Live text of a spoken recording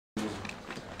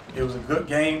It was a good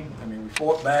game. I mean, we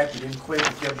fought back. We didn't quit.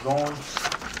 We kept going.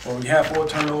 When we have 4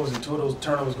 turnovers and 2 of those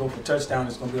turnovers go for touchdown,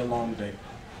 it's going to be a long day.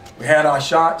 We had our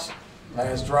shots.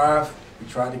 Last drive, we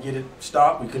tried to get it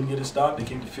stopped. We couldn't get it stopped. They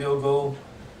kicked the field goal.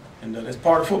 And that's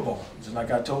part of football. Just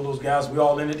like I told those guys, we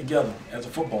all in it together as a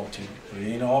football team. It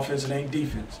ain't offense, it ain't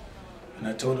defense. And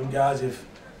I told them guys, if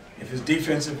it's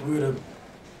defensive, we would have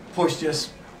pushed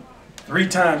just 3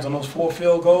 times on those 4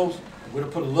 field goals. We would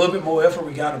have put a little bit more effort.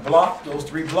 We got a block, those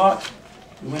 3 blocks,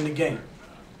 we win the game.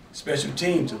 Special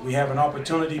teams, if we have an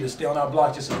opportunity to stay on our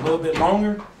block just a little bit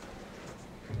longer,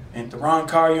 and Theron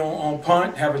Curry on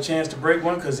punt have a chance to break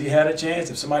one because he had a chance.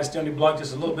 If somebody stay on the block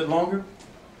just a little bit longer,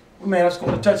 we may have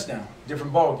scored a touchdown.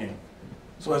 Different ball game.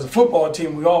 So as a football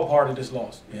team, we all part of this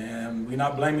loss. And we're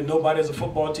not blaming nobody as a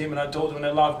football team. And I told them in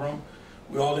that locker room,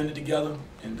 we all in it together,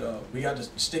 and we got to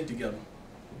stick together.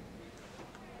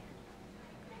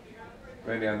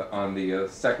 Randy, on the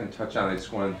second touchdown they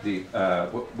scored,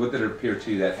 what did it appear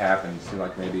to you that happened? It seemed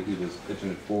like maybe he was pitching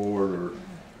it forward, or?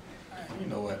 You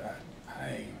know what?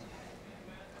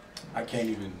 I can't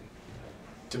even.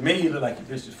 To me, he looked like he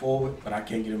pitched it forward, but I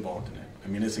can't get involved in that. I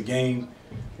mean, it's a game.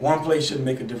 One play shouldn't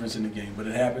make a difference in the game, but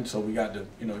it happened, so we got to,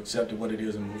 accept it what it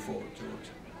is and move forward, George.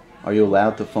 Are you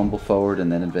allowed to fumble forward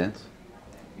and then advance?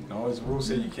 No, as the rule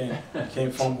said, you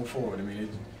can't fumble forward. I mean,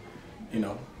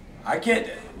 I can't.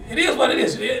 It is what it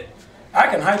is. I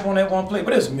can hype on that one play,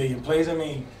 but it's a million plays. I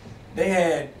mean, they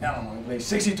had, I don't know, they played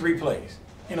 63 plays.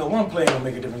 One play ain't gonna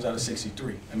make a difference out of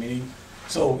 63. I mean,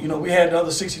 so, we had the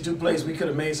other 62 plays. We could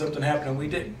have made something happen, and we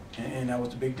didn't, and that was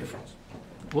the big difference.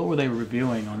 What were they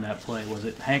reviewing on that play? Was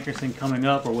it Hankerson coming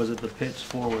up, or was it the pitch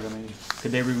forward? I mean,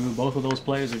 could they review both of those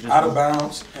plays, or just out of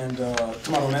bounds? And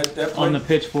come on that play. On the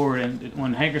pitch forward, and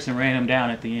when Hankerson ran him down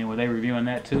at the end, were they reviewing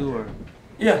that too, or?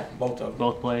 Yeah, both of them.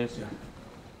 Both plays. Yeah.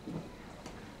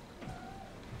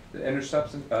 The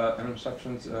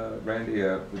interceptions, Randy,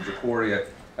 with Jacory,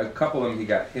 a couple of them he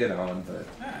got hit on, but.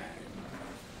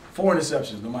 4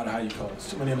 interceptions, no matter how you call it.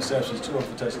 Too many interceptions, 2 of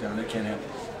them for touchdown. That can't happen.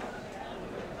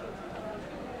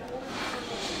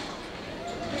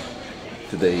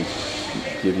 Did they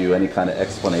give you any kind of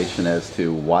explanation as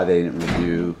to why they didn't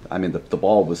review? I mean, the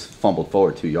ball was fumbled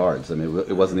forward 2 yards. I mean,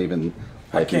 it wasn't even.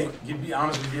 I can't be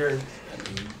honest with you, Gary. I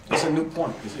mean, it's a new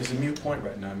point. It's a mute point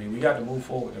right now. I mean, we got to move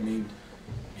forward. I mean,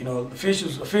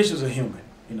 officials are human.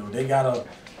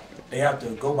 They have to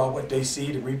go by what they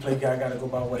see. The replay guy got to go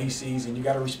by what he sees, and you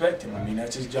got to respect him. I mean,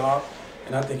 that's his job,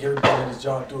 and I think everybody in his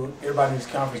job everybody in this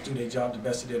conference do their job to the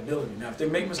best of their ability. Now, if they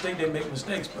make mistakes, they make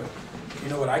mistakes. But you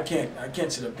know what? I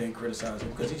can't sit up there and criticize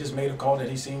him because he just made a call that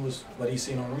he seen was what he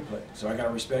seen on replay. So I got to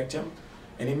respect him,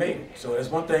 and he made it. So that's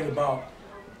one thing about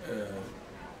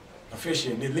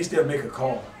officiating. At least they'll make a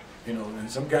call. And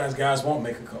some guys won't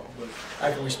make a call, but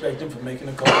I can respect him for making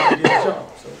a call and he did his job.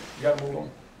 So you got to move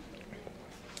on.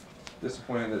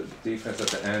 Disappointing the defense at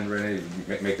the end, Renee.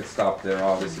 You make it stop there.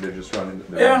 Obviously, they're just running the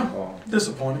ball.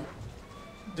 Disappointing.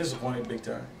 Disappointed big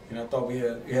time. I thought we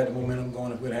had the momentum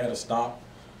going. If we'd had a stop,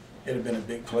 it'd have been a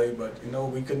big play. But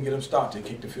we couldn't get them stopped. They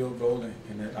kicked the field goal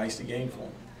and that iced the game for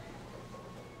them.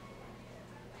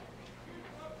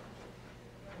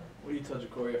 What do you tell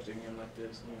Jacory after a game like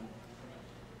this?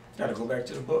 Got to go back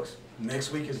to the books.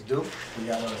 Next week is due. We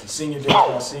got a senior day for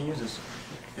our seniors.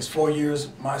 It's 4 years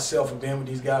myself have been with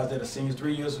these guys that are seniors.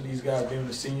 3 years with these guys being with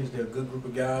the seniors. They're a good group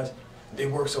of guys. They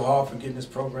work so hard for getting this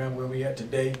program where we at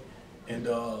today. And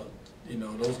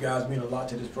those guys mean a lot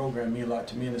to this program, mean a lot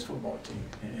to me and this football team.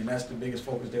 And that's the biggest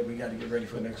focus that we got to get ready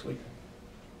for next week.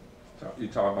 You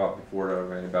talked about before,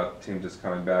 Randy, about the team just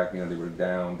coming back. They were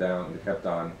down, and they kept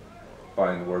on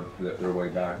finding their way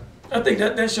back. I think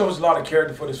that shows a lot of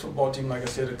character for this football team, like I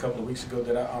said a couple of weeks ago,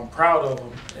 that I'm proud of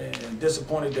them and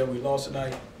disappointed that we lost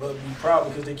tonight, but we're proud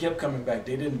because they kept coming back.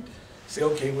 They didn't say,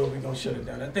 okay, well, we're going to shut it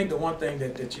down. I think the one thing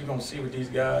that you're going to see with these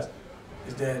guys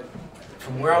is that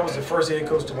from where I was the first head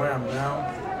coach to where I'm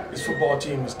now, this football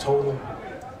team is total.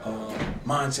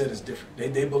 Mindset is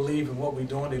different. They believe in what we're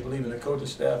doing. They believe in the coaching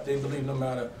staff. They believe no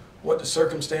matter what the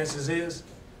circumstances is,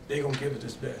 they're going to give it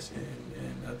its best. And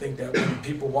I think that when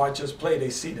people watch us play, they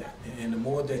see that. And the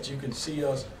more that you can see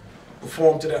us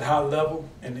perform to that high level,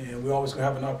 and we're always going to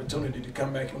have an opportunity to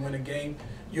come back and win a game,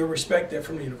 you'll respect that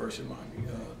from the University of Miami.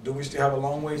 Do we still have a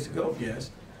long ways to go?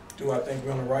 Yes. Do I think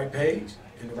we're on the right page,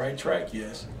 in the right track?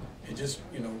 Yes. And just,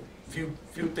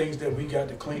 few things that we got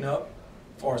to clean up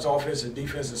as far as offense and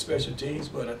defense and special teams.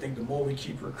 But I think the more we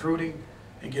keep recruiting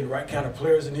and get the right kind of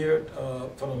players in here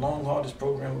for the long haul, this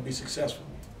program will be successful.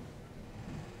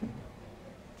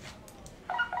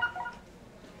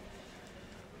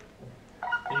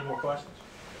 Any more questions?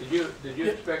 Did you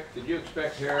expect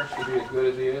Harris to be as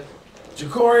good as he is?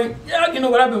 Ja'Cory, yeah, you know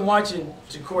what? I've been watching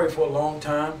Ja'Cory for a long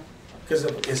time because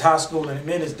of his high school, and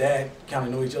me and his dad kind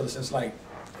of know each other since like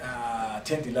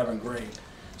 10th, 11th grade.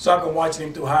 So I've been watching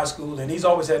him through high school, and he's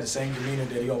always had the same demeanor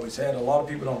that he always had. A lot of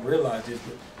people don't realize this,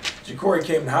 but Ja'Cory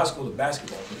came to high school as a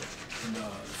basketball player. And,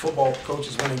 football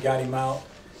coaches went and got him out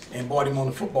and brought him on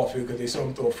the football field because they saw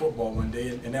him throw a football one day,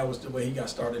 and that was the way he got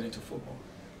started into football.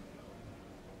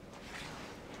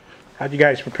 How'd you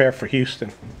guys prepare for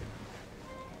Houston?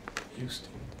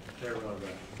 Houston.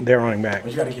 Their running back.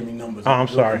 Well, you got to give me numbers. Oh, I'm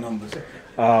sorry. Numbers.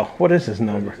 What is his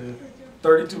number?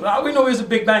 32. We know he's a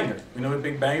big banger. We know he's a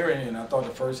big banger, and I thought the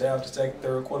first half, the second,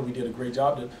 third quarter, we did a great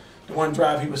job. The one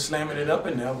drive, he was slamming it up,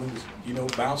 and now we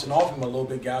was, bouncing off him a little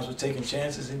bit. Guys were taking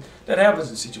chances, and that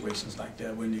happens in situations like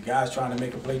that. When the guys trying to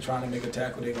make a play, trying to make a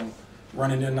tackle, they're going to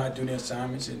run in there and not do their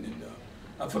assignments. And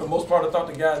for the most part, I thought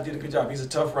the guys did a good job. He's a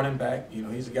tough running back.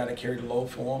 He's a guy that carried the load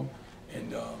for him,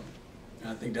 and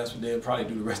I think that's what they'll probably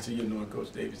do the rest of the year, knowing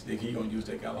Coach Davis. He's going to use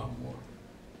that guy a lot more.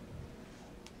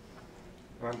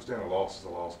 I understand a loss is a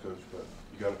loss, Coach, but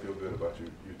you got to feel good about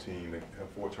your team. They have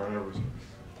 4 turnovers,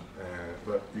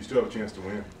 but you still have a chance to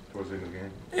win towards the end of the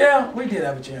game. Yeah, we did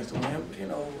have a chance to win.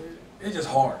 It's just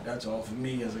hard. That's all for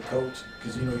me as a coach,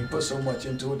 because you put so much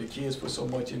into it. The kids put so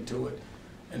much into it,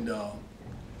 and the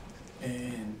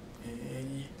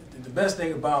best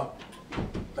thing about,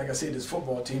 like I said, this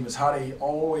football team is how they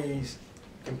always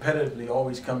competitively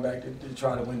always come back to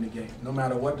try to win the game, no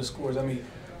matter what the scores. I mean,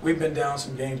 we've been down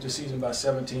some games this season by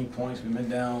 17 points. We've been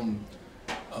down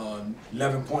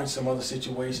 11 points some other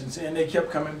situations, and they kept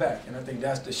coming back. And I think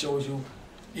that shows you,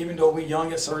 even though we're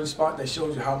young at certain spots, that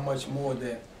shows you how much more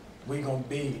that we're going to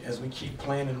be as we keep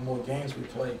playing and the more games we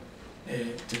play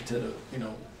to the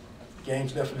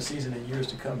games left in the season and years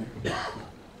to come here.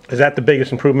 Is that the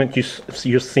biggest improvement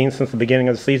you've seen since the beginning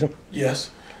of the season?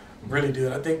 Yes, really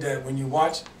did. I think that when you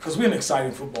watch, because we're an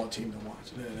exciting football team to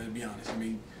watch, to be honest. I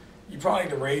mean,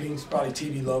 the ratings, probably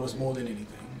TV love us more than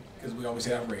anything, because we always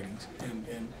have ratings.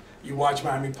 And you watch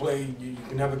Miami play, you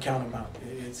can never count them out.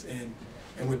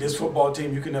 And with this football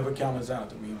team, you can never count us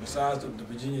out. I mean, besides the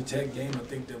Virginia Tech game, I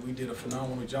think that we did a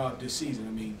phenomenal job this season.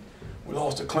 I mean, we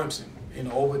lost to Clemson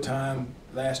in overtime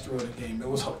last throw of the game.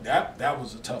 That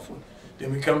was a tough one.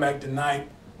 Then we come back tonight,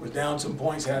 was down some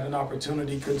points, had an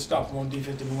opportunity, couldn't stop them on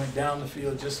defense, then we went down the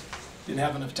field, just didn't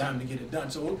have enough time to get it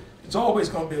done. So it's always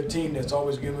going to be a team that's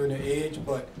always giving an edge,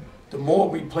 but the more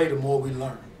we play, the more we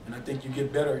learn. And I think you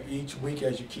get better each week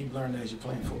as you keep learning as you're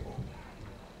playing football.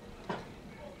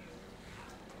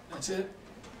 That's it.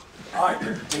 All right,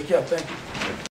 take care. Thank you.